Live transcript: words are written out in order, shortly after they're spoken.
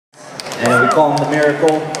and we call him the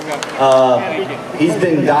Miracle. He's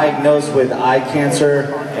been diagnosed with eye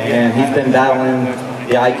cancer, and he's been battling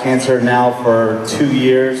the eye cancer now for 2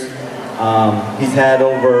 years. He's had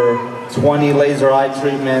over 20 laser eye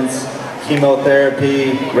treatments,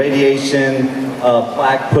 chemotherapy, radiation,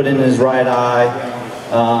 plaque put in his right eye.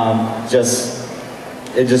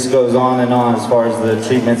 It just goes on and on as far as the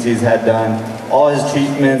treatments he's had done. All his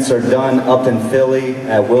treatments are done up in Philly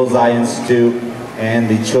at Wills Eye Institute and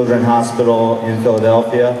the Children's Hospital in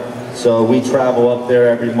Philadelphia. So we travel up there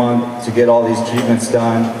every month to get all these treatments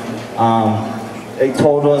done. They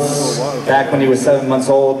told us back when he was 7 months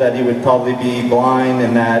old that he would probably be blind,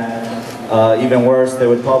 and that even worse, they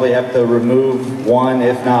would probably have to remove one,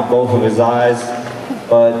 if not both of his eyes.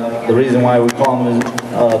 But the reason why we call him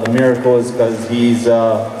the Miracle is because he's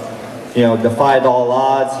you know, defied all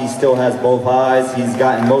odds. He still has both eyes. He's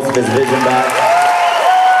gotten most of his vision back.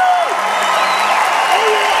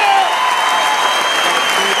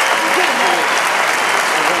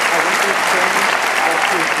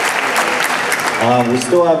 We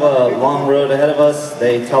still have a long road ahead of us.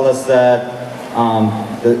 They tell us that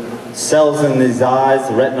the cells in these eyes,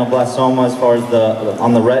 the retinoblastoma, as far as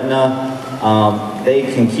on the retina, they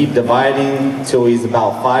can keep dividing till he's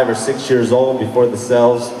about 5 or 6 years old before the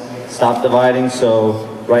cells stop dividing. So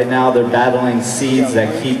right now they're battling seeds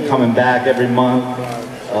that keep coming back every month.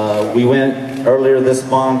 We went earlier this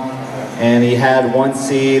month, and he had one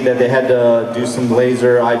seed that they had to do some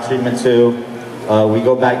laser eye treatment to. We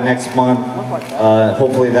go back next month.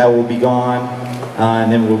 Hopefully that will be gone,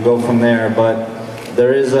 and then we'll go from there. But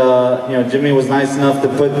there is you know, Jimmy was nice enough to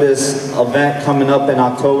put this event coming up in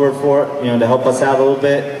October for it, you know, to help us out a little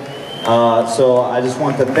bit. So I just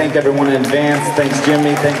want to thank everyone in advance. Thanks,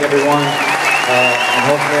 Jimmy. Thank everyone, and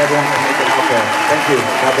hopefully everyone can make it out there. Thank you.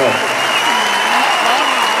 God bless.